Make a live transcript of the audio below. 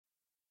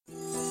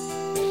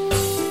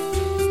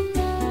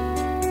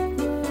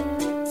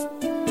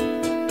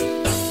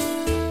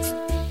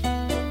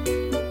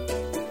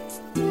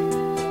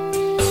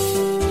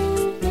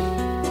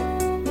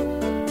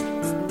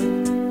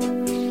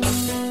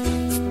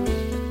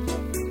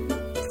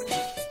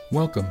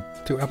Welcome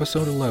to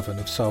episode 11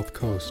 of South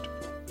Coast,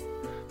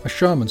 a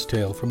shaman's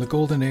tale from the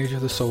golden age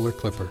of the solar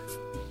clipper.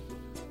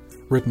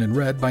 Written and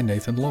read by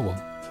Nathan Lowell.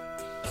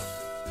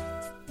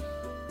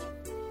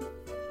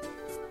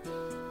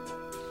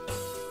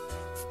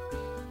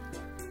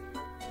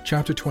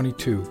 Chapter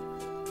 22,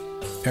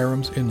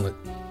 Aram's Inlet,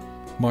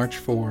 March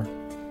 4,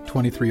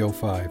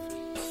 2305.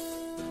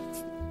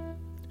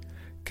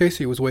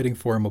 Casey was waiting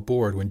for him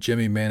aboard when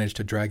Jimmy managed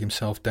to drag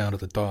himself down to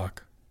the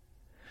dock.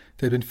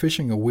 They'd been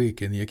fishing a week,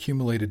 and the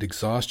accumulated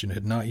exhaustion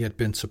had not yet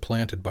been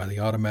supplanted by the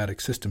automatic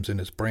systems in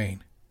his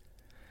brain.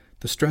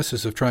 The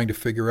stresses of trying to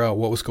figure out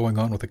what was going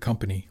on with the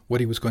company,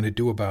 what he was going to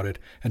do about it,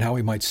 and how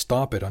he might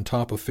stop it on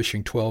top of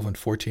fishing 12 and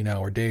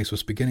 14-hour days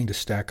was beginning to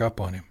stack up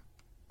on him.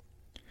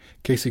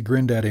 Casey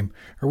grinned at him.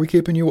 "Are we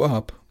keeping you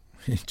up?"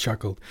 He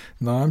chuckled.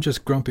 "No, I'm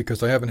just grumpy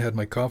because I haven't had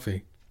my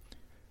coffee."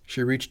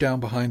 She reached down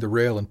behind the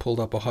rail and pulled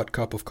up a hot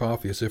cup of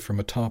coffee as if from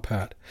a top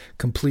hat,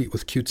 complete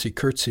with cutesy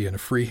curtsy and a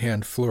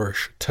free-hand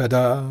flourish.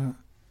 Ta-da!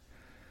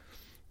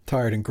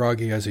 Tired and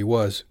groggy as he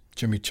was,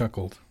 Jimmy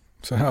chuckled.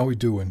 "So how we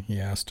doing?" he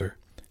asked her,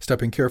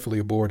 stepping carefully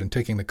aboard and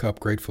taking the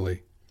cup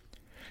gratefully.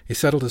 He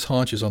settled his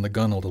haunches on the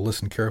gunwale to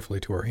listen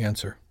carefully to her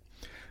answer.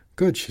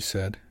 "Good," she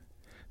said.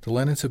 "The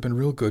Lennons have been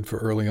real good for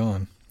early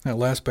on. That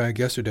last bag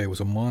yesterday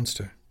was a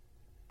monster."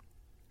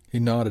 He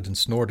nodded and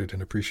snorted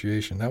in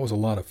appreciation. That was a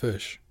lot of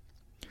fish.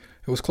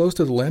 "It was close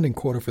to the landing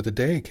quota for the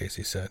day,"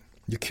 Casey said.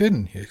 "You're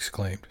kidding," he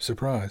exclaimed,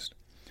 surprised.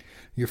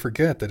 "You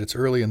forget that it's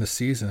early in the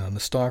season and the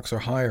stocks are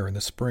higher in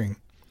the spring.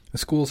 The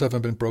schools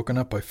haven't been broken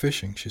up by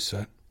fishing," she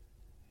said.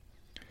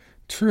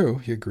 "True,"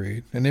 he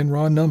agreed, "and in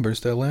raw numbers,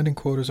 their landing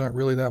quotas aren't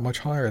really that much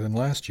higher than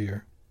last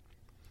year."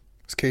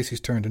 It was Casey's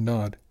turn to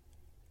nod.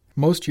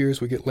 "Most years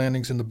we get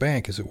landings in the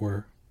bank, as it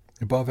were,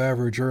 above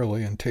average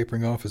early and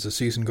tapering off as the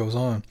season goes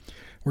on.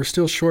 We're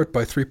still short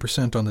by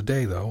 3% on the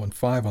day, though, and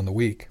 5 on the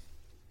week."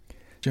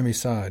 Jimmy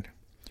sighed.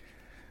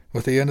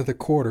 "With the end of the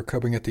quarter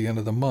coming at the end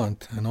of the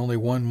month, and only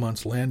 1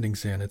 month's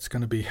landings in, it's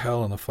going to be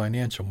hell in the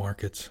financial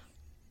markets."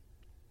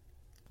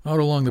 Out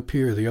along the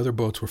pier, the other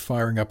boats were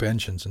firing up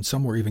engines, and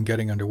some were even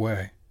getting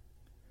underway.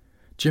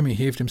 Jimmy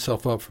heaved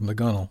himself up from the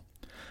gunwale.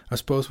 "I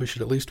suppose we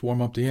should at least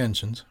warm up the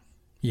engines."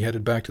 He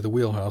headed back to the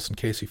wheelhouse, and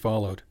Casey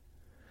followed.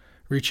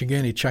 Reaching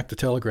in, he checked the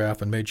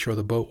telegraph and made sure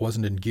the boat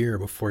wasn't in gear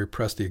before he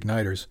pressed the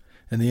igniters,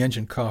 and the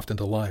engine coughed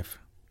into life.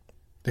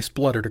 They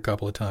spluttered a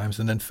couple of times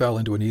and then fell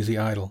into an easy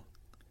idle.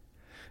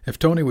 "If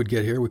Tony would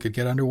get here, we could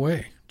get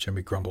underway,"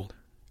 Jimmy grumbled.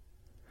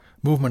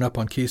 Movement up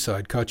on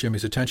quayside caught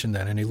Jimmy's attention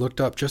then, and he looked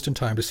up just in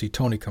time to see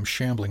Tony come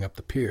shambling up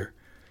the pier.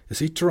 "Is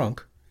he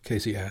drunk?"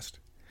 Casey asked.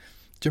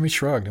 Jimmy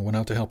shrugged and went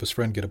out to help his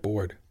friend get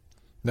aboard.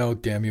 "No,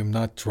 damn you, I'm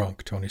not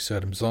drunk," Tony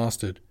said,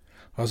 exhausted.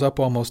 "I was up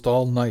almost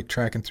all night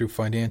tracking through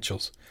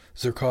financials.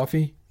 Is there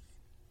coffee?"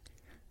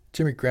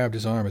 Jimmy grabbed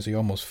his arm as he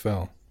almost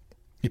fell.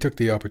 He took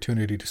the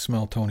opportunity to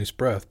smell Tony's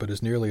breath, but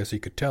as nearly as he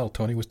could tell,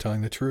 Tony was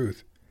telling the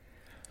truth.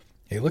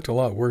 He looked a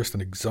lot worse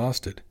than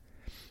exhausted,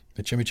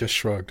 but Jimmy just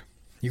shrugged.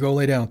 "You go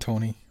lay down,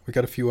 Tony. We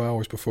got a few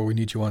hours before we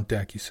need you on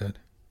deck," he said.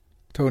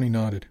 Tony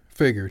nodded.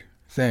 "Figured.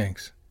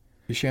 Thanks."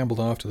 He shambled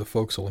off to the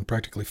forecastle and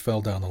practically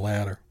fell down the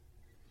ladder.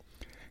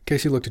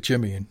 Casey looked at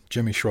Jimmy, and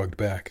Jimmy shrugged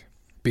back.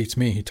 "Beats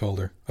me," he told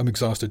her. "I'm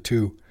exhausted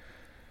too.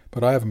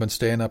 But I haven't been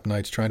staying up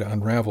nights trying to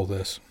unravel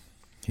this."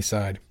 He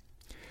sighed.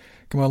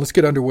 "Come on, let's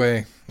get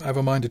underway. I have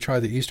a mind to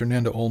try the eastern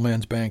end of Old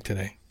Man's Bank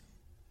today."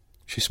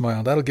 She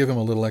smiled. "That'll give him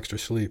a little extra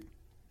sleep."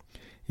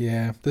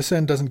 "Yeah, this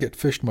end doesn't get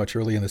fished much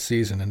early in the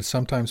season, and it's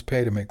sometimes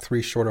pay to make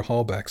 3 shorter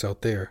haulbacks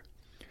out there.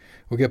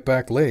 We'll get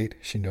back late,"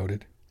 she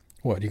noted.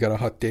 "What, you got a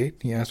hot date?"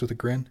 he asked with a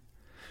grin.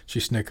 She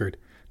snickered.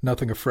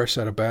 "Nothing a fresh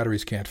set of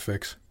batteries can't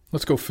fix.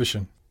 Let's go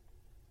fishing."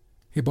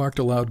 He barked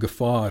a loud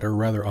guffaw at her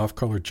rather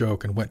off-colored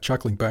joke and went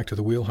chuckling back to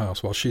the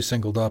wheelhouse while she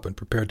singled up and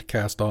prepared to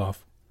cast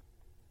off.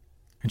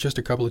 In just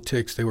a couple of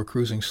ticks, they were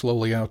cruising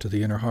slowly out to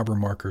the inner harbor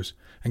markers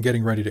and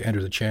getting ready to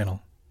enter the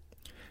channel.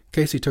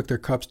 Casey took their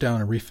cups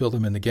down and refilled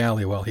them in the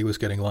galley while he was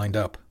getting lined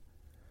up.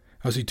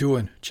 "How's he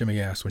doing?" Jimmy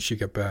asked when she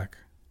got back.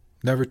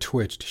 "Never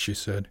twitched," she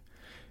said.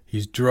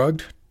 "He's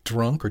drugged,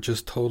 drunk, or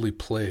just totally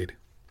played?"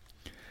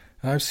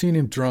 "I've seen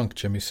him drunk,"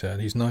 Jimmy said.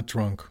 "He's not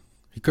drunk.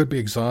 He could be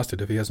exhausted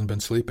if he hasn't been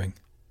sleeping."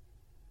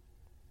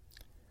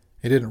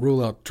 "He didn't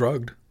rule out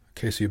drugged,"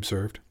 Casey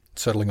observed,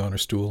 settling on her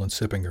stool and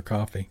sipping her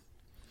coffee.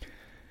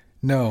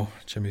 "No,"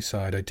 Jimmy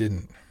sighed, "I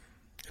didn't.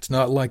 It's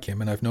not like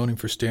him, and I've known him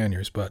for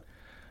Stanyers, but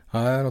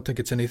I don't think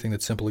it's anything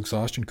that simple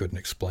exhaustion couldn't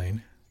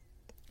explain."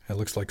 "It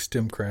looks like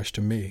stim crash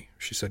to me,"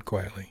 she said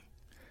quietly.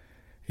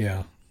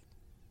 "Yeah,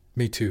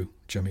 me too,"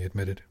 Jimmy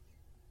admitted.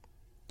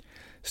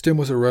 Stim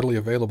was a readily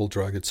available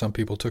drug that some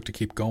people took to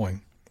keep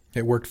going.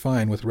 It worked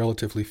fine with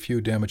relatively few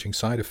damaging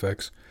side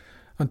effects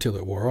until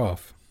it wore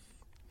off.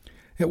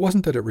 It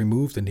wasn't that it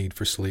removed the need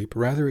for sleep,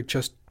 rather it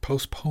just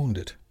postponed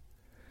it.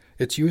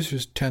 Its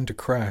users tend to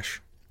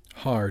crash,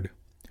 hard,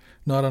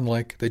 not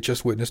unlike they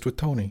just witnessed with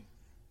Tony.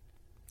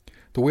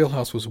 The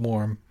wheelhouse was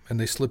warm, and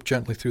they slipped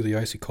gently through the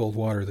icy cold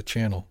water of the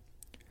channel.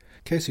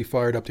 Casey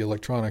fired up the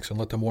electronics and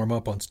let them warm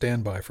up on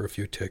standby for a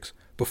few ticks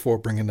before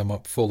bringing them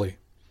up fully.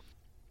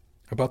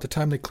 About the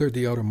time they cleared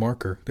the outer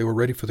marker, they were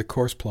ready for the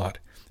course plot,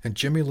 and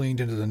Jimmy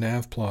leaned into the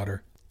nav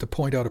plotter to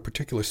point out a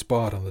particular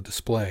spot on the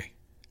display.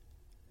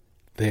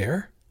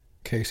 "There?"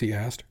 Casey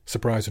asked,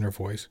 surprise in her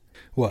voice.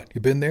 "What,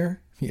 you been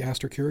there?" he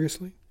asked her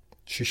curiously.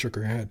 She shook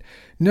her head.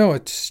 "No,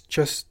 it's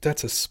just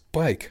that's a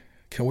spike.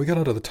 Can we get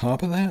onto the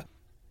top of that?"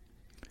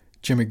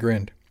 Jimmy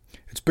grinned.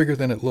 "It's bigger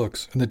than it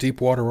looks, and the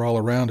deep water all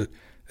around it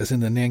is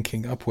in the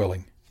Nanking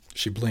upwelling."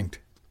 She blinked.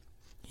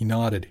 He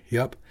nodded.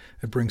 "Yup,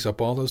 it brings up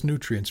all those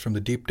nutrients from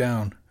the deep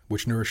down,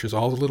 which nourishes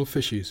all the little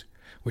fishies,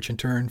 which in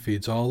turn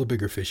feeds all the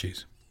bigger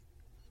fishies."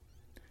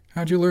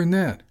 "How'd you learn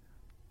that?"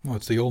 "Well,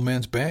 it's the old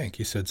man's bank,"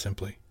 he said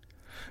simply.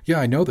 "Yeah,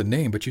 I know the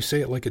name, but you say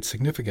it like it's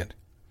significant."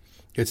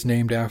 "It's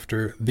named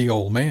after the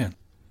old man."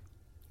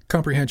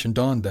 Comprehension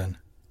dawned then.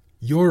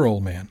 "Your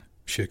old man,"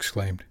 she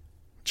exclaimed.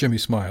 Jimmy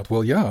smiled.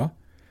 "Well, yeah.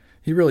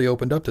 He really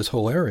opened up this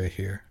whole area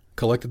here.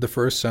 Collected the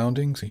first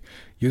soundings. He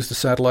used the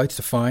satellites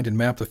to find and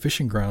map the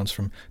fishing grounds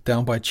from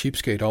down by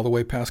Cheapskate all the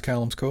way past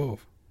Callum's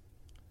Cove."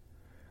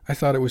 "I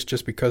thought it was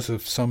just because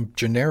of some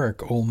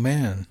generic old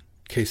man,"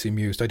 Casey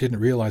mused. "I didn't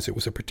realize it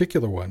was a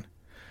particular one."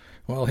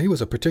 "Well, he was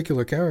a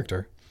particular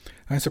character.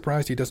 I'm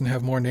surprised he doesn't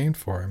have more named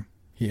for him,"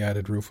 he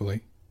added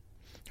ruefully.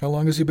 "How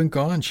long has he been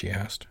gone?" she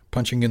asked,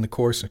 punching in the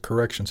course and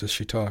corrections as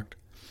she talked.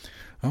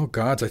 "Oh,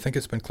 gods, I think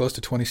it's been close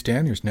to 20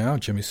 Stanyards now,"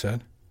 Jimmy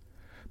said.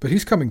 "But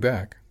he's coming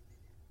back."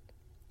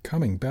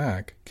 "Coming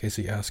back?"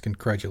 Casey asked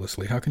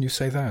incredulously. "How can you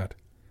say that?"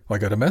 "Well, I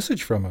got a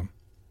message from him."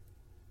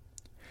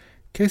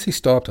 Casey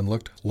stopped and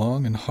looked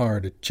long and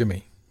hard at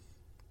Jimmy.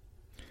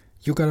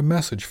 "You got a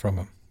message from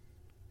him?"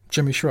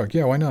 Jimmy shrugged.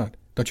 "Yeah, why not?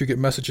 Don't you get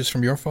messages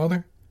from your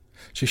father?"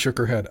 She shook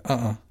her head.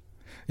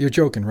 You're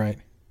joking, right?"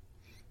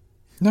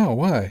 "No,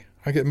 why?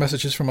 I get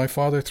messages from my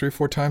father 3 or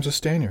 4 times a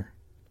Stanyard."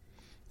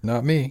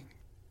 "Not me,"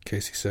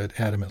 Casey said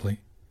adamantly.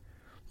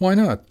 "Why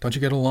not? Don't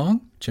you get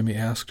along?" Jimmy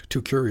asked,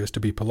 too curious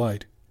to be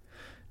polite.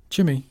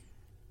 "Jimmy,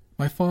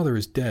 my father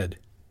is dead."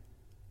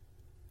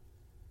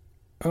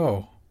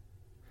 "Oh."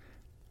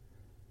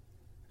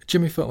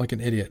 Jimmy felt like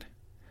an idiot.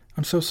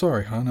 "I'm so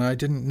sorry, hon. I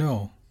didn't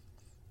know."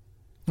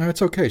 "No,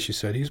 it's okay," she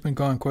said. "He's been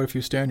gone quite a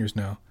few Stanyards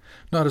now.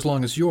 Not as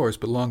long as yours,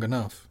 but long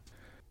enough."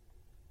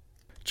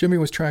 Jimmy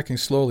was tracking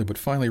slowly, but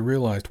finally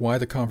realized why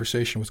the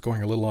conversation was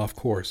going a little off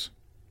course.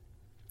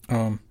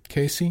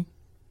 Casey,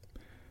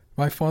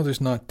 my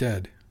father's not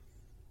dead."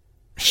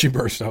 She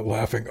burst out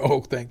laughing. "Oh,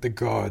 thank the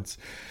gods."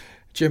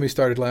 Jimmy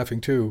started laughing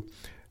too.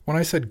 "When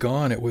I said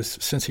gone, it was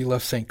since he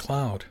left St.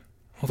 Cloud.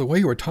 Well, the way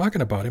you were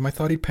talking about him, I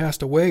thought he'd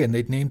passed away and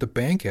they'd named the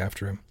bank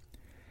after him."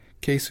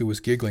 Casey was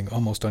giggling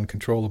almost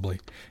uncontrollably.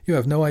 "You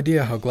have no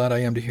idea how glad I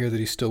am to hear that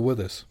he's still with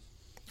us."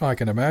 "Oh, I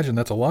can imagine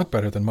that's a lot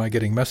better than my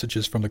getting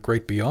messages from the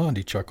great beyond,"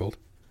 he chuckled.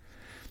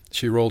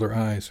 She rolled her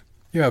eyes.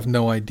 "You have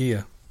no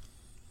idea."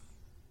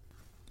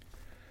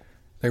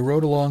 They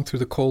rode along through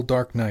the cold,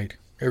 dark night.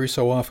 Every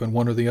so often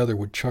one or the other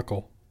would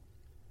chuckle.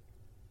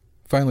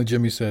 Finally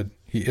Jimmy said,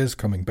 "He is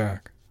coming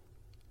back."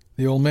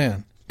 "The old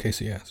man?"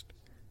 Casey asked.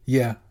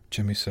 "Yeah,"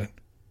 Jimmy said.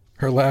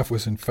 Her laugh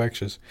was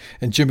infectious,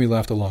 and Jimmy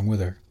laughed along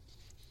with her.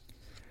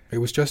 It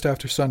was just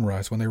after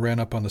sunrise when they ran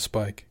up on the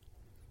spike.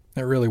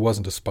 It really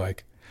wasn't a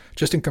spike.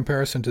 Just in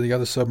comparison to the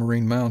other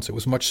submarine mounts, it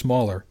was much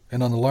smaller,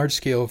 and on the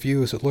large-scale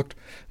views it looked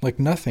like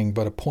nothing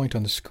but a point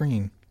on the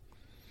screen.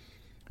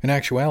 In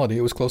actuality,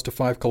 it was close to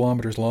 5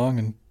 kilometers long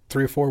and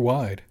 3 or 4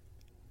 wide.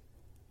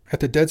 At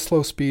the dead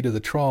slow speed of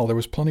the trawl, there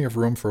was plenty of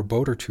room for a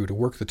boat or two to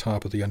work the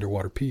top of the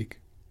underwater peak.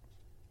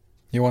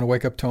 "You want to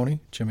wake up Tony?"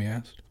 Jimmy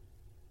asked.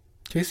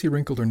 Casey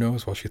wrinkled her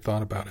nose while she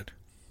thought about it.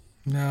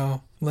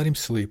 "No, let him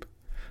sleep.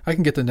 I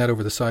can get the net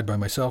over the side by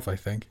myself, I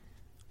think."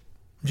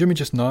 Jimmy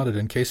just nodded,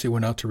 and Casey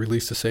went out to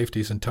release the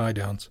safeties and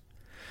tie-downs.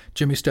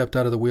 Jimmy stepped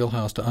out of the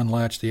wheelhouse to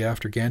unlatch the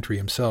after gantry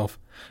himself,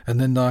 and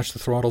then notched the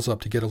throttles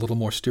up to get a little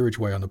more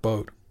steerageway on the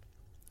boat.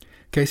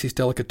 Casey's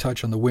delicate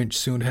touch on the winch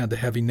soon had the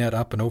heavy net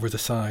up and over the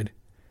side.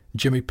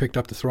 Jimmy picked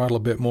up the throttle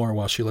a bit more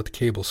while she let the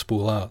cable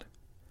spool out.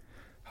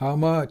 "How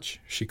much?"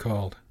 she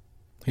called.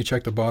 He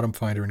checked the bottom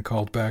finder and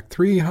called back,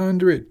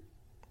 300.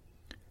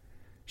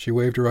 She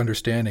waved her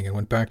understanding and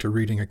went back to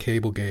reading her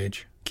cable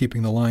gauge,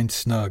 keeping the line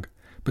snug,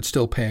 but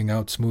still paying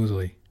out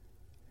smoothly.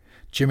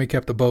 Jimmy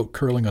kept the boat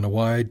curling on a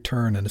wide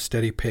turn and a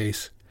steady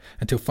pace,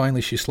 until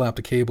finally she slapped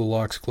the cable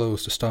locks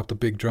closed to stop the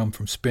big drum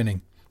from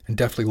spinning, and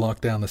deftly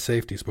locked down the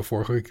safeties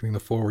before hooking the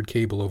forward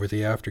cable over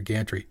the after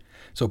gantry,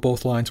 so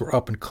both lines were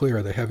up and clear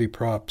of the heavy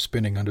prop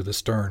spinning under the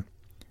stern.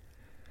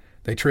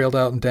 They trailed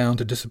out and down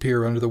to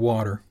disappear under the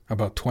water,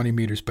 about 20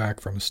 meters back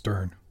from the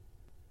stern.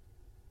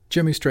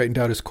 Jimmy straightened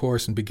out his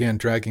course and began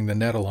dragging the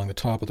net along the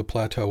top of the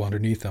plateau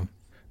underneath him,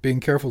 being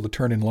careful to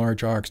turn in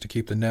large arcs to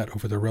keep the net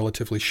over the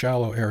relatively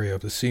shallow area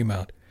of the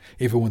seamount,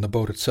 even when the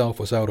boat itself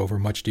was out over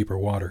much deeper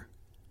water.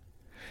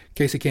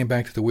 Casey came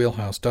back to the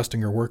wheelhouse,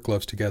 dusting her work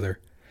gloves together,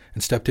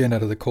 and stepped in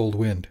out of the cold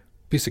wind.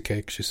 "Piece of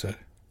cake," she said.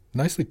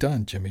 "Nicely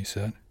done," Jimmy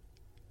said.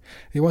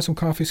 "You want some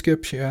coffee,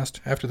 Skip?" she asked.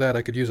 "After that,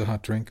 I could use a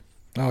hot drink."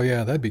 "Oh,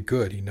 yeah, that'd be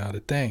good," he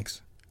nodded.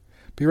 "Thanks."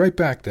 "Be right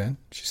back, then,"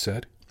 she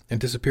said, and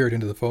disappeared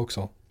into the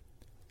forecastle.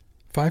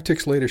 5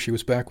 ticks later, she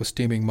was back with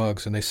steaming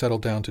mugs, and they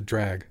settled down to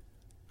drag.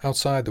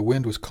 Outside the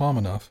wind was calm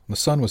enough, and the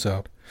sun was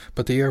out,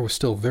 but the air was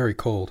still very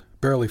cold,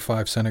 barely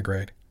 5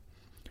 centigrade.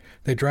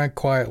 They drank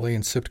quietly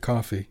and sipped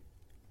coffee.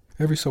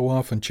 Every so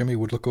often Jimmy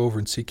would look over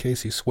and see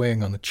Casey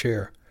swaying on the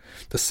chair,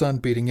 the sun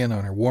beating in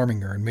on her,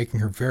 warming her and making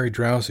her very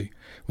drowsy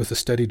with the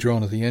steady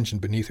drone of the engine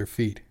beneath her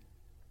feet.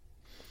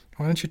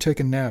 "Why don't you take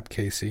a nap,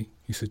 Casey?"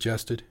 he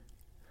suggested.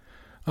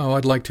 "Oh,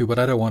 I'd like to, but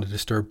I don't want to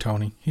disturb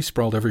Tony. He's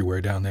sprawled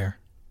everywhere down there."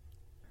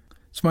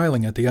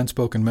 Smiling at the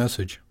unspoken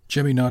message,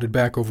 Jimmy nodded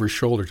back over his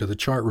shoulder to the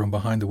chart room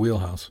behind the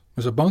wheelhouse.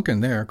 "There's a bunk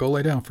in there. Go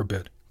lay down for a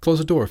bit. Close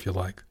the door if you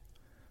like."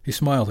 He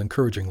smiled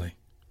encouragingly.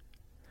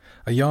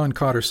 A yawn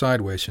caught her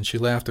sideways, and she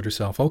laughed at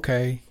herself.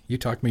 "Okay, you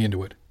talked me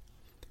into it."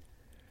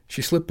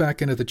 She slipped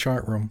back into the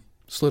chart room,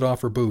 slid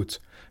off her boots,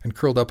 and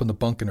curled up in the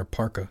bunk in her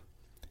parka.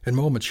 In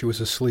moments she was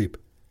asleep,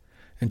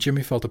 and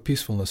Jimmy felt a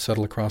peacefulness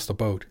settle across the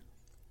boat.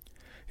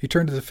 He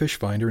turned to the fish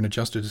finder and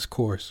adjusted his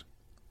course.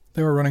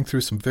 They were running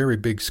through some very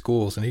big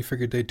schools, and he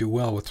figured they'd do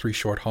well with 3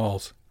 short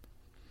hauls.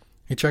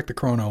 He checked the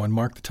chrono and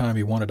marked the time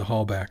he wanted to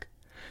haul back,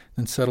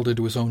 then settled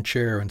into his own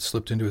chair and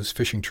slipped into his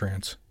fishing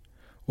trance,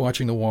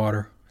 watching the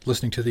water,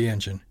 listening to the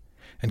engine,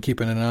 and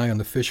keeping an eye on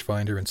the fish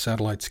finder and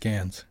satellite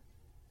scans.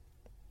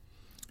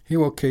 He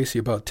woke Casey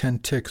about 10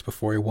 ticks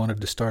before he wanted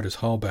to start his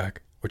haul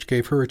back, which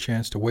gave her a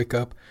chance to wake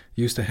up,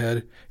 use the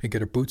head, and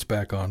get her boots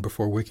back on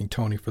before waking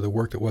Tony for the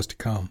work that was to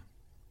come.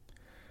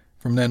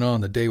 From then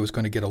on, the day was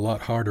going to get a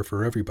lot harder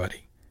for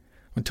everybody.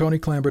 When Tony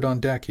clambered on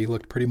deck, he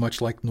looked pretty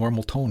much like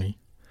normal Tony,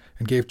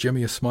 and gave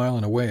Jimmy a smile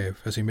and a wave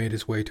as he made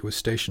his way to his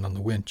station on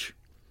the winch.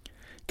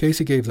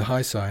 Casey gave the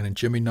high sign, and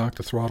Jimmy knocked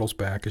the throttles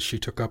back as she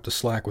took up the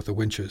slack with the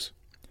winches.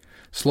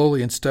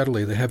 Slowly and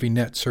steadily, the heavy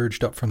net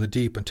surged up from the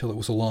deep until it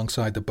was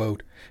alongside the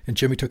boat, and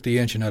Jimmy took the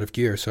engine out of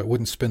gear so it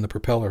wouldn't spin the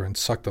propeller and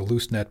suck the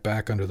loose net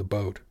back under the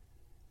boat.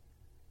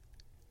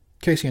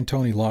 Casey and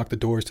Tony locked the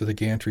doors to the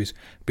gantries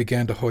and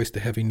began to hoist the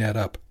heavy net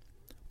up,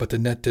 but the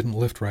net didn't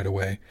lift right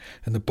away,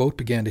 and the boat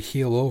began to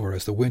heel over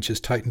as the winches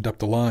tightened up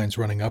the lines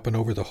running up and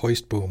over the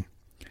hoist boom.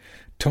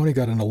 Tony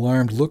got an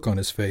alarmed look on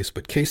his face,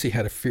 but Casey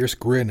had a fierce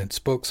grin and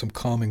spoke some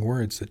calming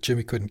words that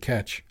Jimmy couldn't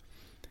catch.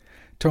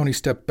 Tony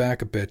stepped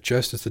back a bit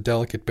just as the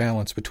delicate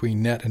balance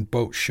between net and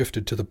boat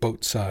shifted to the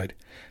boat side,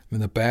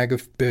 and the bag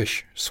of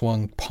fish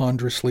swung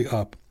ponderously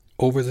up,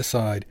 over the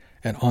side,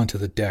 and onto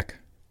the deck.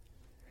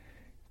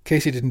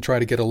 Casey didn't try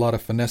to get a lot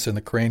of finesse in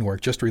the crane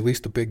work, just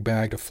released the big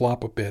bag to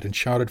flop a bit and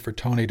shouted for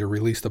Tony to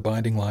release the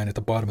binding line at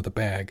the bottom of the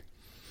bag.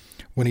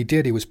 When he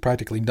did, he was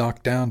practically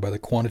knocked down by the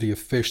quantity of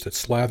fish that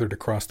slathered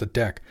across the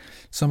deck,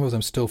 some of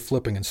them still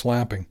flipping and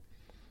slapping.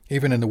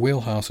 Even in the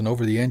wheelhouse and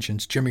over the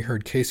engines, Jimmy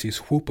heard Casey's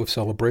whoop of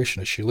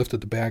celebration as she lifted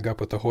the bag up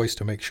with the hoist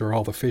to make sure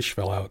all the fish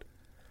fell out.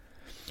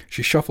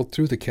 She shuffled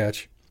through the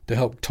catch to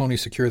help Tony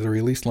secure the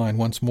release line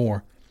once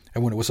more,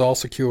 and when it was all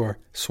secure,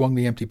 swung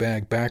the empty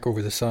bag back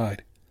over the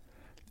side.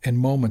 In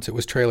moments it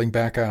was trailing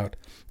back out,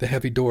 the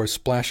heavy doors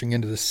splashing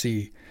into the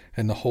sea,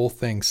 and the whole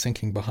thing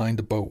sinking behind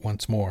the boat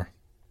once more.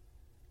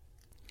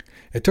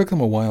 It took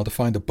them a while to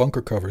find the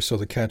bunker cover so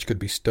the catch could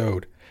be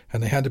stowed,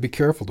 and they had to be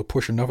careful to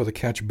push enough of the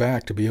catch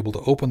back to be able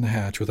to open the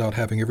hatch without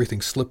having everything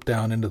slip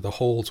down into the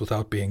holes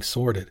without being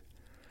sorted.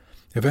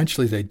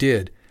 Eventually they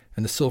did,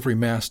 and the silvery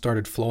mass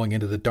started flowing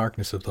into the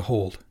darkness of the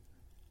hold.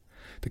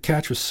 The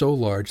catch was so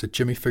large that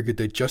Jimmy figured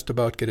they'd just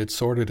about get it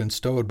sorted and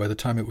stowed by the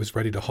time it was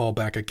ready to haul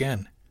back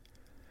again.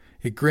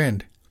 He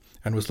grinned,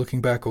 and was looking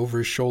back over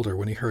his shoulder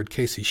when he heard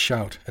Casey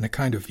shout in a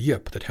kind of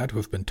yip that had to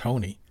have been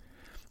Tony.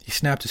 He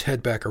snapped his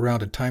head back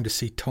around in time to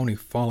see Tony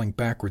falling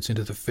backwards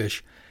into the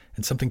fish,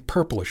 and something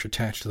purplish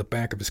attached to the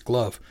back of his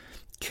glove.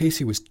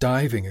 Casey was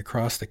diving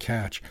across the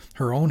catch,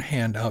 her own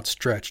hand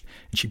outstretched,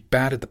 and she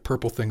batted the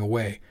purple thing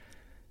away.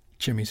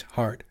 Jimmy's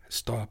heart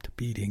stopped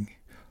beating,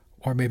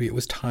 or maybe it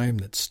was time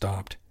that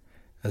stopped,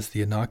 as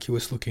the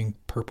innocuous-looking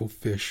purple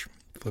fish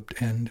flipped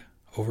end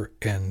over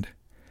end,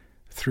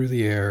 through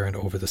the air and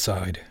over the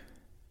side.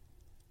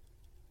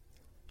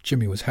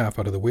 Jimmy was half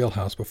out of the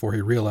wheelhouse before he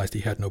realized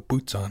he had no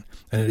boots on,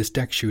 and that his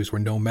deck shoes were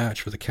no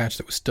match for the catch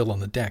that was still on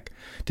the deck.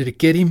 "Did it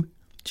get him?"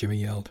 Jimmy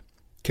yelled.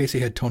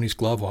 Casey had Tony's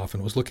glove off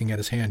and was looking at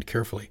his hand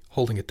carefully,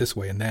 holding it this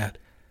way and that.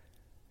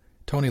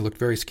 Tony looked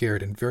very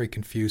scared and very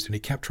confused, and he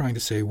kept trying to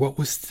say, "What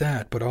was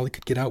that?" but all he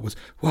could get out was,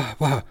 "Wah,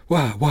 wah,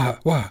 wah, wah,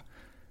 wah."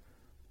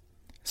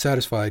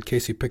 Satisfied,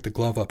 Casey picked the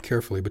glove up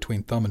carefully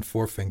between thumb and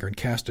forefinger and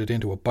cast it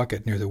into a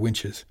bucket near the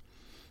winches.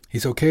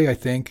 "He's okay, I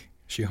think,"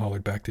 she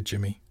hollered back to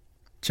Jimmy.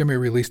 Jimmy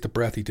released a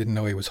breath he didn't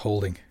know he was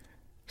holding.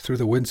 Through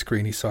the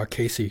windscreen he saw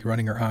Casey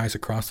running her eyes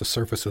across the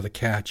surface of the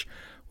catch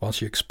while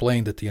she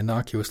explained that the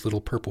innocuous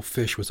little purple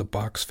fish was a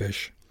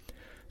boxfish,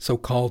 so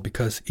called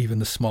because even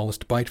the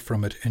smallest bite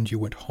from it and you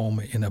went home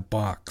in a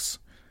box.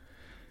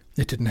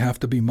 It didn't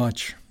have to be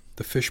much.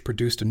 The fish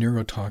produced a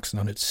neurotoxin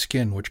on its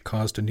skin which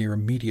caused a near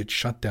immediate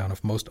shutdown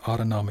of most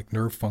autonomic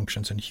nerve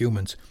functions in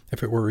humans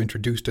if it were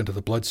introduced into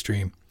the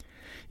bloodstream.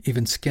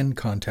 Even skin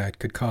contact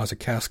could cause a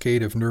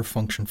cascade of nerve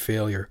function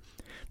failure.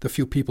 The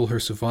few people who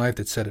survived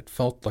it said it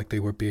felt like they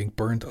were being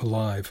burned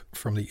alive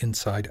from the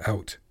inside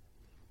out.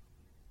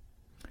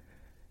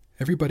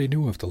 Everybody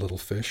knew of the little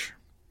fish.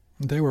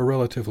 They were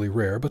relatively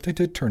rare, but they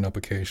did turn up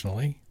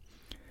occasionally.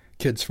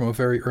 Kids from a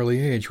very early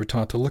age were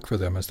taught to look for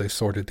them as they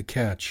sorted the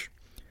catch.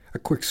 A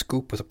quick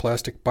scoop with a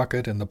plastic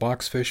bucket and the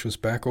boxfish was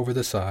back over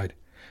the side,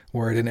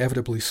 where it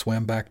inevitably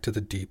swam back to the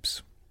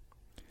deeps.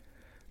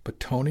 But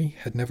Tony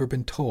had never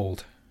been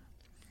told,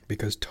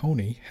 because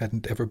Tony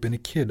hadn't ever been a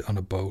kid on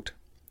a boat.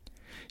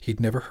 He'd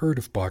never heard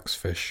of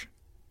boxfish.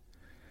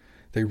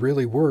 They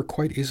really were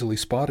quite easily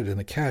spotted in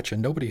the catch,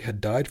 and nobody had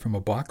died from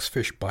a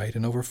boxfish bite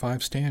in over 5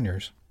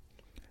 Stanyers.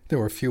 There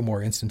were a few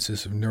more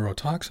instances of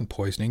neurotoxin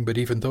poisoning, but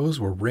even those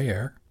were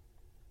rare.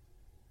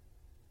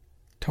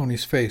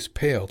 Tony's face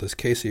paled as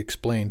Casey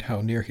explained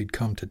how near he'd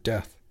come to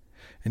death,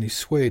 and he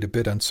swayed a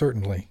bit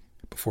uncertainly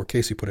before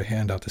Casey put a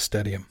hand out to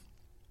steady him.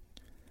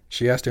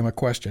 She asked him a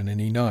question,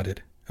 and he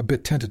nodded, a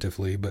bit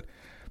tentatively, but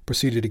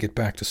proceeded to get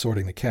back to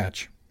sorting the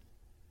catch.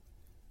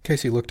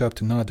 Casey looked up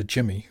to nod to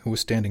Jimmy, who was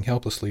standing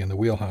helplessly in the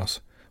wheelhouse,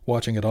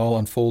 watching it all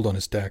unfold on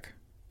his deck.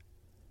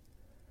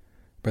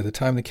 By the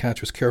time the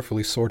catch was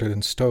carefully sorted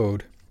and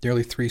stowed,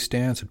 nearly 3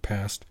 stands had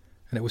passed,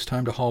 and it was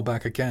time to haul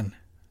back again.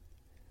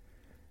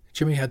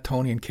 Jimmy had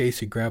Tony and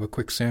Casey grab a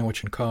quick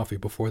sandwich and coffee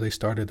before they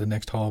started the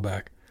next haul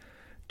back.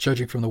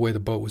 Judging from the way the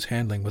boat was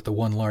handling with the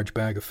one large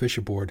bag of fish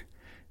aboard,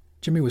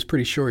 Jimmy was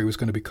pretty sure he was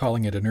going to be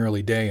calling it an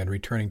early day and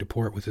returning to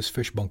port with his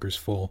fish bunkers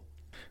full.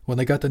 When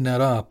they got the net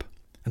up,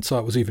 and saw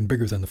it was even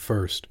bigger than the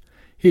first,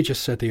 he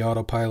just set the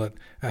autopilot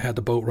and had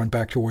the boat run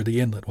back toward the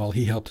inlet while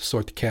he helped to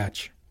sort the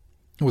catch.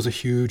 It was a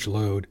huge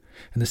load,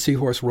 and the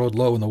Seahorse rode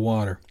low in the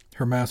water,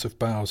 her massive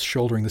bows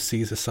shouldering the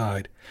seas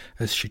aside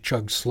as she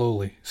chugged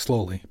slowly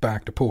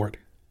back to port.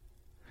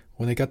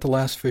 When they got the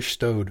last fish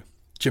stowed,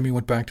 Jimmy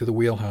went back to the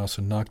wheelhouse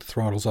and knocked the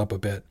throttles up a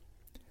bit.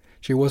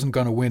 She wasn't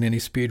going to win any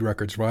speed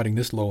records riding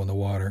this low in the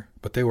water,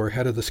 but they were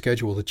ahead of the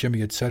schedule that Jimmy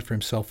had set for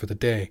himself for the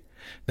day.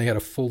 They had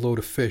a full load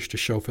of fish to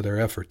show for their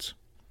efforts.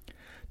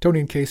 Tony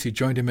and Casey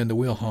joined him in the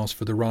wheelhouse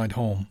for the ride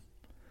home.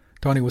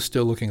 Tony was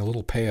still looking a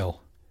little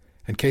pale,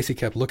 and Casey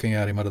kept looking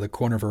at him out of the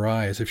corner of her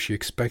eye as if she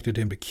expected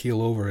him to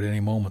keel over at any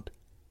moment.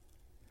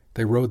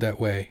 They rode that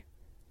way,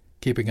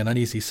 keeping an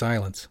uneasy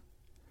silence,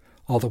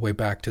 all the way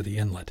back to the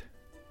inlet.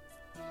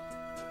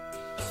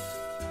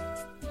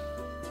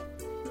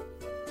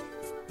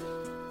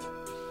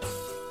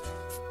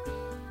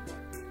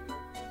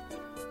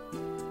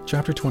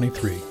 Chapter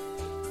 23.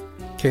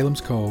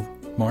 Calem's Cove,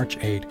 March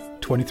 8,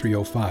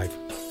 2305.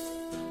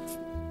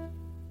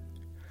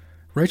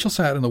 Rachel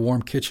sat in the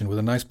warm kitchen with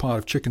a nice pot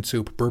of chicken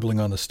soup burbling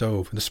on the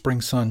stove and the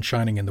spring sun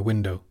shining in the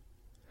window.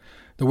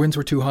 The winds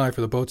were too high for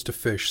the boats to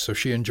fish, so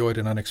she enjoyed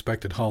an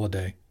unexpected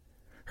holiday.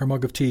 Her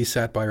mug of tea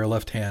sat by her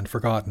left hand,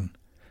 forgotten,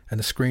 and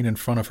the screen in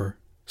front of her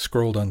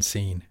scrolled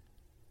unseen.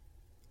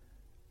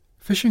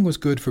 Fishing was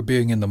good for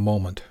being in the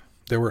moment.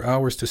 There were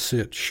hours to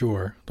sit,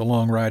 sure, the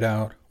long ride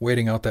out,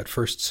 waiting out that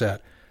first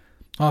set.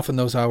 Often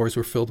those hours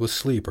were filled with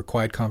sleep or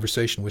quiet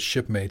conversation with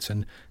shipmates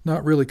and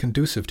not really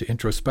conducive to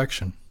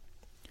introspection.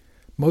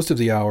 Most of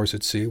the hours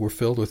at sea were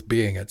filled with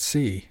being at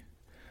sea.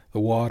 The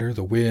water,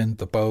 the wind,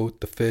 the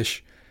boat, the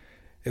fish.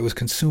 It was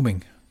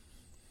consuming.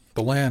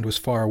 The land was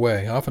far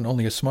away, often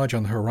only a smudge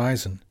on the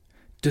horizon,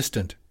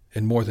 distant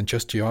in more than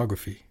just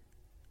geography.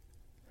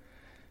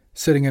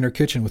 Sitting in her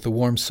kitchen with the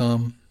warm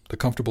sun, the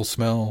comfortable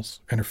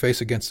smells, and her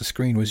face against the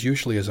screen was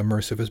usually as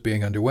immersive as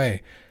being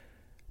underway,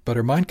 but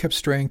her mind kept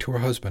straying to her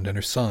husband and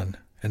her son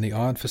and the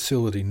odd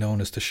facility known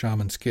as the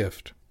shaman's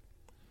gift.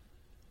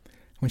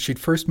 When she'd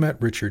first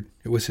met Richard,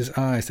 it was his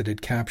eyes that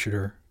had captured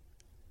her.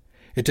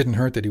 It didn't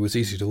hurt that he was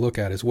easy to look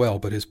at as well,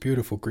 but his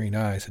beautiful green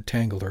eyes had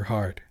tangled her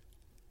heart.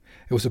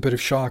 It was a bit of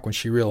shock when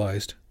she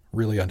realized,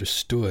 really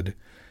understood,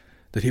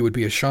 that he would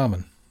be a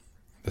shaman.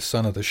 The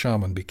son of the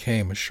shaman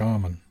became a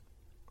shaman.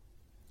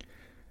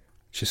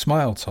 She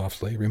smiled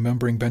softly,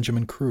 remembering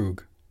Benjamin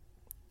Krug.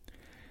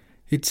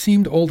 He'd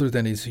seemed older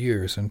than his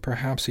years, and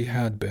perhaps he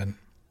had been.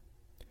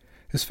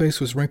 His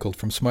face was wrinkled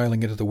from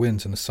smiling into the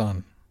winds and the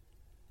sun.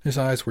 His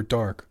eyes were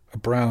dark, a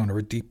brown or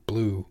a deep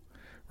blue.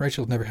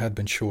 Rachel never had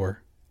been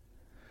sure.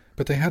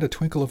 But they had a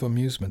twinkle of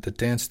amusement that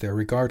danced there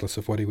regardless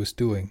of what he was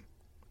doing.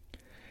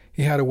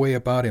 He had a way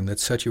about him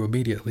that set you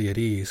immediately at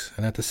ease,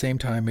 and at the same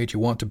time made you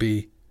want to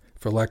be,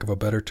 for lack of a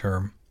better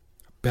term,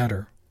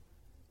 better.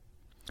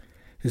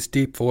 His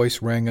deep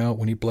voice rang out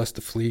when he blessed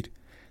the fleet.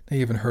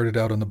 They even heard it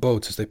out on the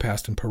boats as they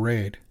passed in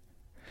parade.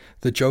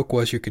 The joke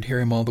was you could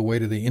hear him all the way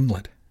to the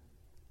inlet.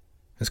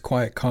 His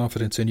quiet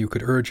confidence in you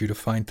could urge you to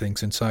find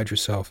things inside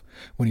yourself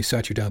when he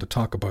sat you down to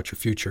talk about your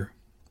future.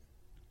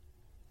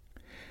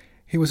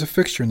 He was a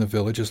fixture in the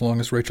village as long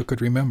as Rachel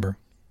could remember,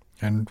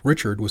 and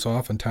Richard was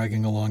often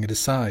tagging along at his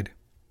side.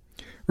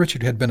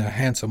 Richard had been a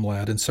handsome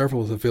lad, and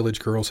several of the village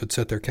girls had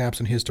set their caps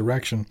in his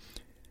direction.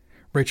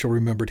 Rachel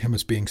remembered him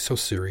as being so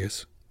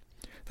serious.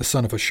 The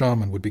son of a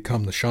shaman would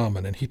become the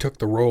shaman, and he took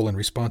the role and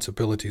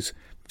responsibilities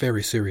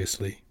very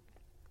seriously.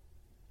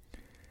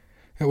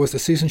 It was the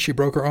season she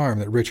broke her arm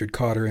that Richard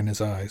caught her in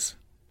his eyes.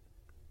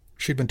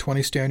 She'd been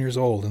 20 Stanyers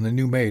old and the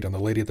new maid on the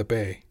Lady of the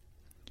Bay.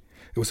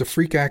 It was a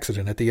freak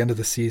accident at the end of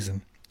the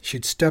season,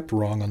 She'd stepped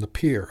wrong on the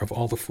pier, of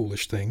all the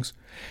foolish things,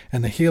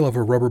 and the heel of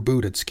her rubber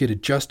boot had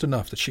skidded just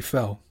enough that she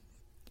fell.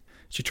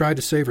 She tried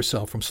to save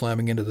herself from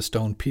slamming into the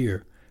stone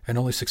pier, and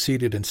only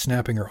succeeded in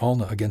snapping her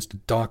ulna against a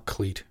dock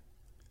cleat.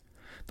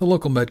 The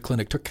local med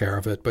clinic took care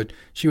of it, but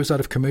she was out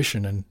of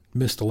commission and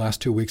missed the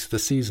last 2 weeks of the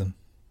season.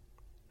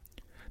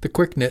 The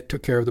quick knit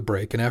took care of the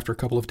break, and after a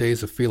couple of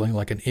days of feeling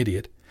like an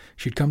idiot,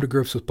 she'd come to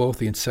grips with both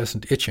the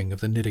incessant itching of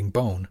the knitting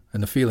bone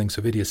and the feelings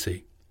of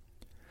idiocy.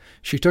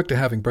 She took to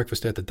having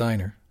breakfast at the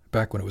diner,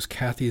 back when it was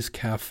Kathy's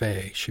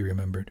Cafe, she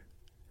remembered,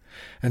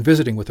 and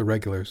visiting with the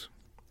regulars.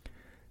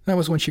 That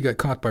was when she got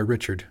caught by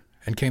Richard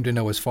and came to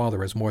know his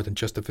father as more than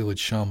just a village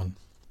shaman.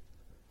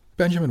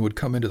 Benjamin would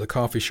come into the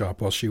coffee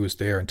shop while she was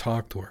there and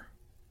talk to her.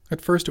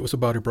 At first it was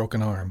about her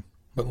broken arm,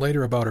 but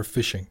later about her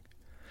fishing.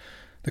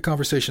 The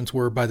conversations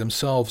were by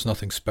themselves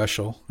nothing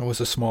special. It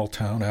was a small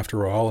town,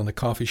 after all, and the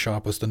coffee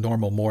shop was the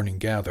normal morning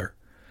gather,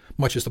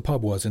 much as the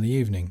pub was in the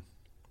evening.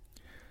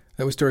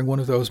 It was during one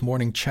of those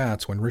morning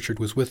chats when Richard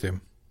was with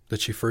him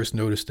that she first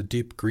noticed the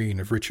deep green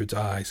of Richard's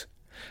eyes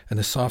and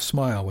the soft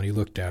smile when he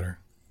looked at her.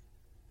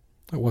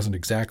 It wasn't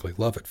exactly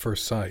love at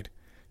first sight.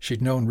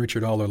 She'd known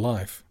Richard all her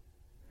life.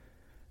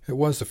 It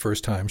was the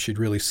first time she'd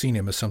really seen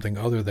him as something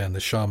other than the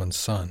shaman's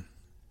son.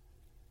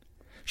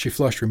 She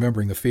flushed,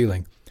 remembering the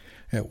feeling.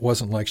 It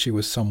wasn't like she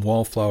was some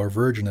wallflower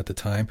virgin at the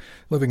time.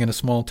 Living in a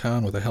small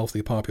town with a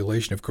healthy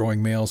population of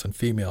growing males and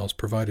females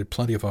provided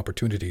plenty of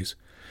opportunities.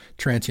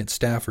 Transient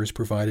staffers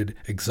provided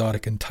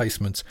exotic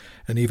enticements,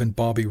 and even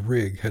Bobby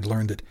Rigg had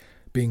learned that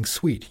being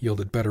sweet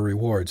yielded better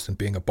rewards than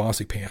being a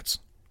bossy pants.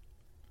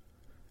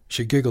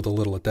 She giggled a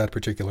little at that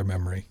particular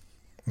memory.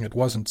 It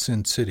wasn't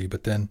Sin City,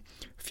 but then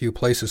few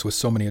places with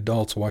so many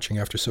adults watching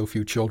after so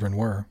few children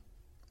were.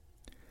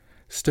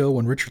 Still,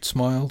 when Richard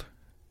smiled,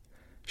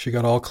 she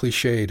got all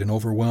cliched and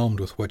overwhelmed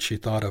with what she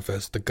thought of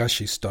as the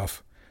gushy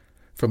stuff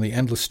from the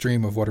endless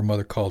stream of what her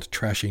mother called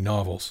trashy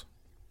novels.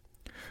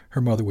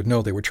 Her mother would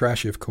know they were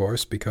trashy, of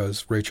course,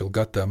 because Rachel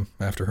got them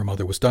after her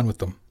mother was done with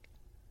them.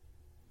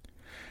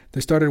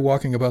 They started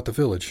walking about the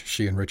village,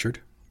 she and Richard,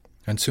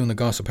 and soon the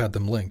gossip had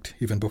them linked,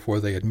 even before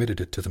they admitted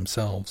it to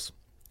themselves.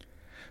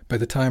 By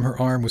the time her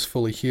arm was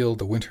fully healed,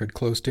 the winter had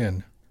closed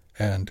in,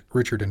 and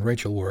Richard and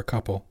Rachel were a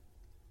couple.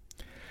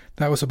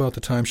 That was about the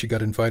time she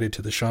got invited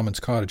to the shaman's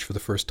cottage for the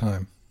first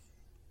time.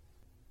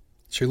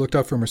 She looked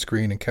up from her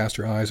screen and cast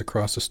her eyes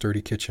across the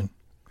sturdy kitchen.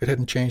 It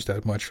hadn't changed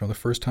that much from the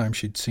first time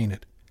she'd seen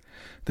it.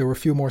 There were a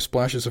few more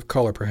splashes of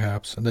color,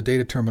 perhaps, and the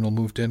data terminal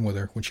moved in with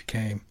her when she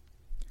came.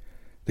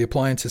 The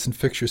appliances and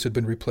fixtures had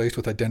been replaced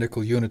with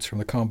identical units from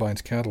the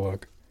Combine's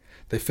catalog.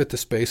 They fit the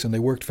space, and they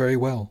worked very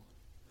well.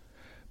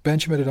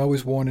 Benjamin had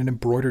always worn an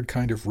embroidered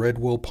kind of red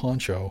wool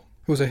poncho.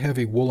 It was a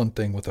heavy woolen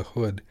thing with a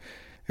hood.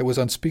 It was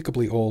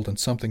unspeakably old and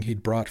something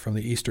he'd brought from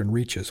the eastern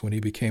reaches when he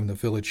became the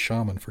village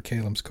shaman for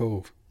Calem's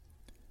Cove.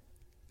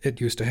 It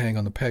used to hang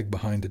on the peg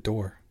behind the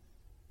door.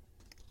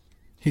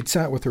 He'd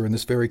sat with her in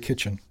this very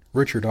kitchen,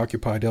 Richard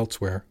occupied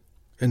elsewhere,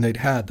 and they'd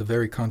had the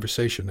very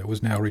conversation that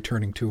was now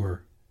returning to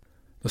her.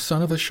 The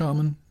son of a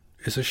shaman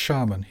is a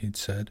shaman, he'd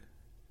said.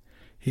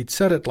 He'd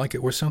said it like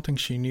it were something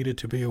she needed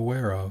to be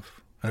aware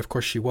of, and of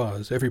course she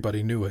was.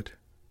 Everybody knew it.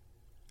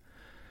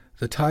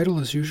 The title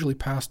is usually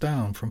passed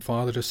down from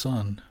father to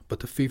son,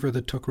 but the fever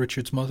that took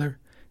Richard's mother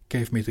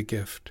gave me the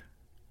gift.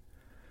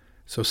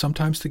 So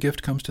sometimes the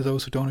gift comes to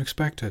those who don't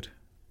expect it,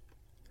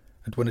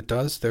 and when it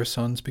does, their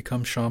sons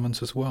become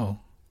shamans as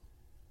well.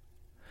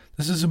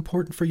 This is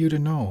important for you to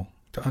know,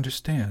 to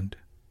understand.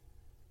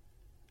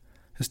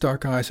 His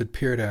dark eyes had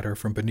peered at her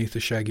from beneath the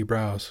shaggy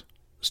brows,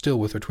 still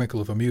with her twinkle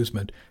of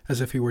amusement,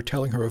 as if he were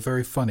telling her a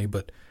very funny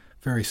but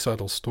very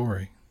subtle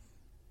story.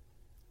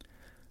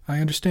 I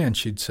understand,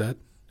 she'd said.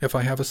 If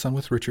I have a son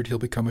with Richard, he'll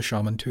become a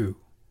shaman too.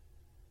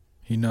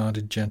 He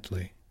nodded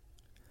gently.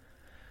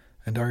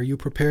 And are you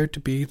prepared to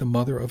be the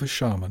mother of a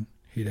shaman?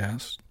 He'd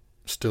asked,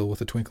 still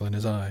with a twinkle in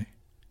his eye.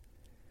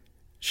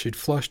 She'd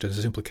flushed at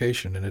his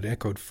implication, and it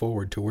echoed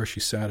forward to where she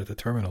sat at the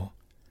terminal.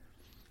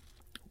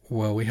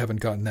 Well, we haven't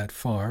gotten that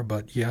far,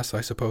 but yes,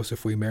 I suppose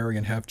if we marry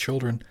and have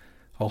children,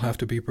 I'll have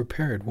to be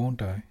prepared,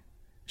 won't I?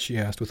 She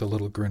asked with a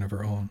little grin of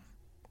her own.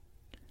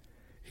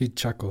 He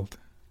chuckled.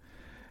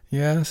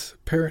 Yes,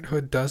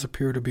 parenthood does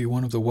appear to be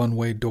one of the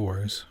one-way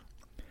doors.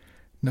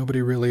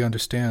 Nobody really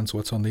understands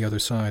what's on the other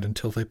side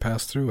until they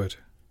pass through it.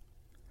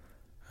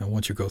 And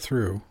once you go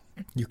through,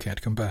 you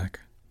can't come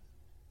back.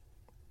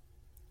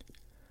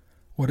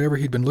 Whatever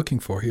he'd been looking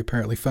for, he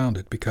apparently found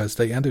it, because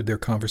they ended their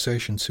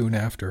conversation soon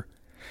after,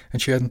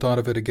 and she hadn't thought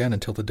of it again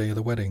until the day of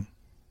the wedding.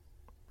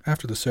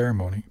 After the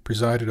ceremony,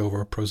 presided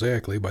over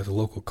prosaically by the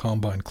local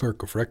Combine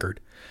clerk of record,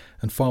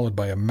 and followed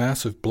by a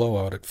massive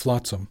blowout at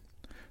Flotsam,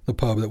 the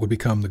pub that would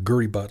become the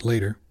Gurry Butt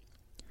later,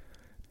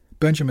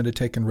 Benjamin had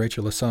taken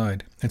Rachel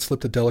aside and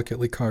slipped a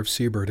delicately carved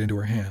seabird into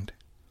her hand.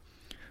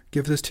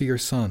 Give this to your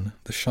son,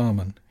 the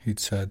shaman, he'd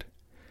said.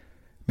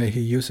 May he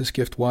use his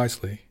gift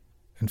wisely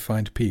and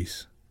find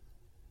peace.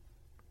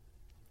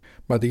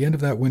 By the end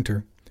of that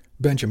winter,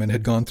 Benjamin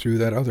had gone through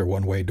that other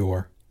one-way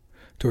door,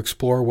 to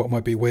explore what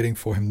might be waiting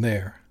for him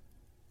there.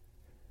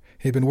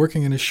 He'd been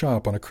working in his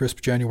shop on a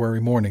crisp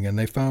January morning, and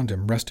they found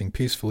him resting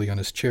peacefully on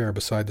his chair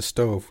beside the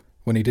stove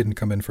when he didn't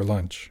come in for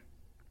lunch.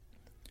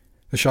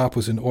 The shop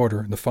was in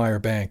order, the fire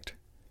banked.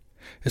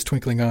 His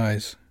twinkling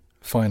eyes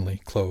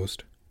finally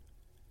closed.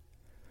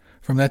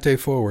 From that day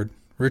forward,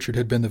 Richard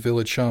had been the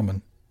village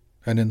shaman,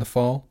 and in the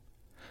fall,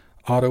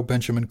 Otto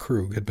Benjamin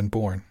Krug had been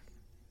born.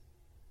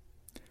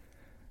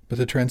 But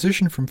the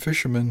transition from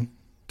fisherman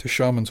to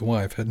shaman's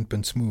wife hadn't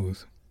been smooth.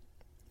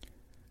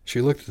 She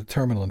looked at the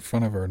terminal in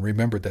front of her and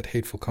remembered that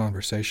hateful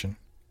conversation.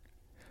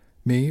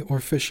 "Me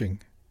or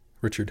fishing?"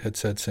 Richard had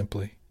said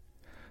simply.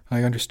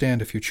 "I understand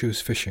if you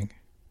choose fishing."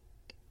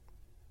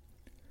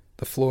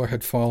 The floor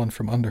had fallen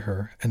from under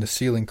her, and the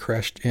ceiling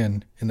crashed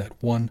in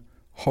that one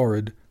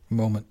horrid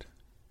moment.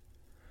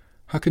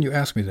 "How can you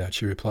ask me that?"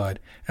 she replied.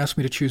 "Ask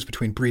me to choose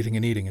between breathing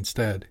and eating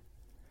instead."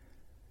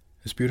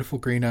 His beautiful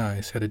green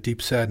eyes had a deep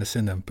sadness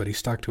in them, but he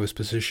stuck to his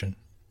position.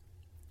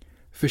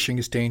 "Fishing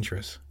is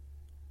dangerous.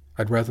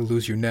 I'd rather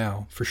lose you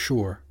now, for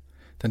sure,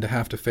 than to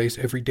have to face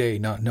every day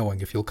not knowing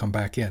if you'll come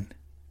back in."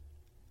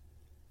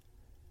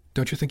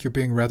 "Don't you think you're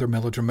being rather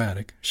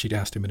melodramatic?" she'd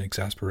asked him in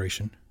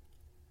exasperation.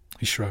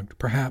 He shrugged.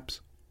 "Perhaps.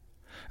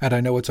 And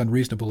I know it's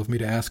unreasonable of me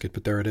to ask it,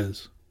 but there it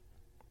is."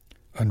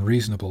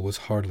 Unreasonable was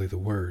hardly the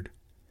word.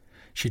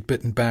 She'd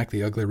bitten back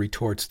the ugly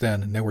retorts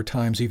then, and there were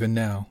times even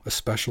now,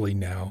 especially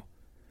now,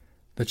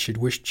 that she'd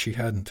wished she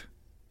hadn't.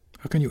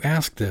 "How can you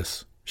ask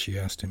this?" she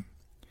asked him.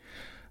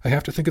 "I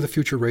have to think of the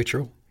future,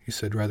 Rachel," he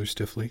said rather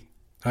stiffly.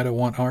 "I don't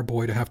want our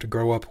boy to have to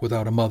grow up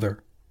without a mother."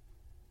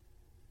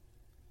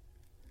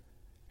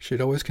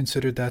 She'd always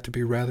considered that to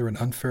be rather an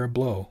unfair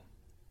blow,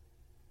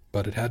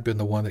 but it had been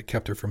the one that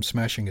kept her from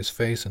smashing his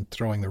face and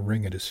throwing the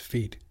ring at his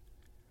feet.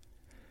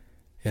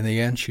 In the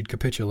end, she'd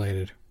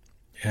capitulated,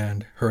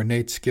 and her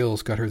innate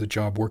skills got her the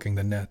job working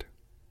the net.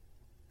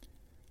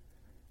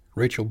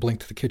 Rachel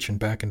blinked the kitchen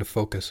back into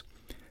focus.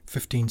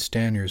 15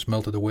 Staniers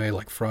melted away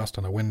like frost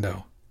on a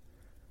window.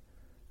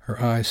 Her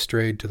eyes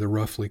strayed to the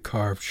roughly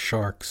carved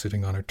shark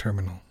sitting on her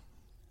terminal.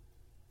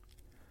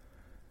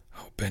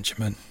 "Oh,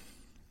 Benjamin,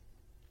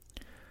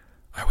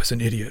 I was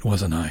an idiot,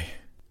 wasn't I?"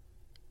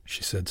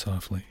 she said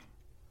softly.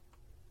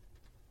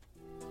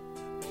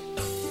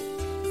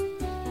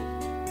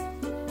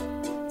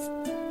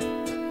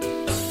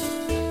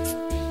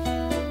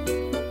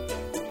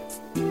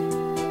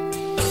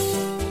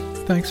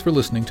 Thanks for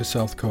listening to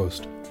South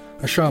Coast,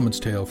 a shaman's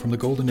tale from the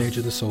golden age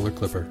of the solar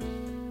clipper.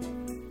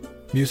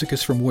 Music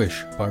is from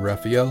Wish by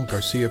Rafael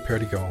Garcia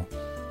Perdigon.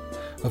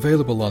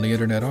 Available on the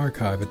Internet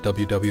Archive at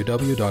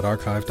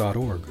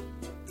www.archive.org.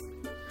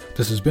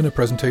 This has been a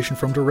presentation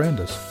from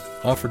Durandus,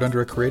 offered under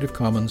a Creative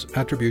Commons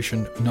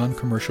Attribution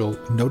Non-Commercial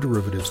No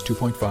Derivatives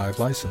 2.5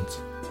 license.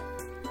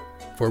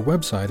 For a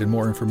website and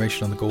more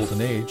information on the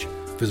Golden Age,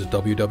 visit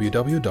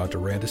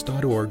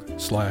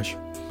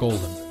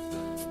www.durandus.org/golden.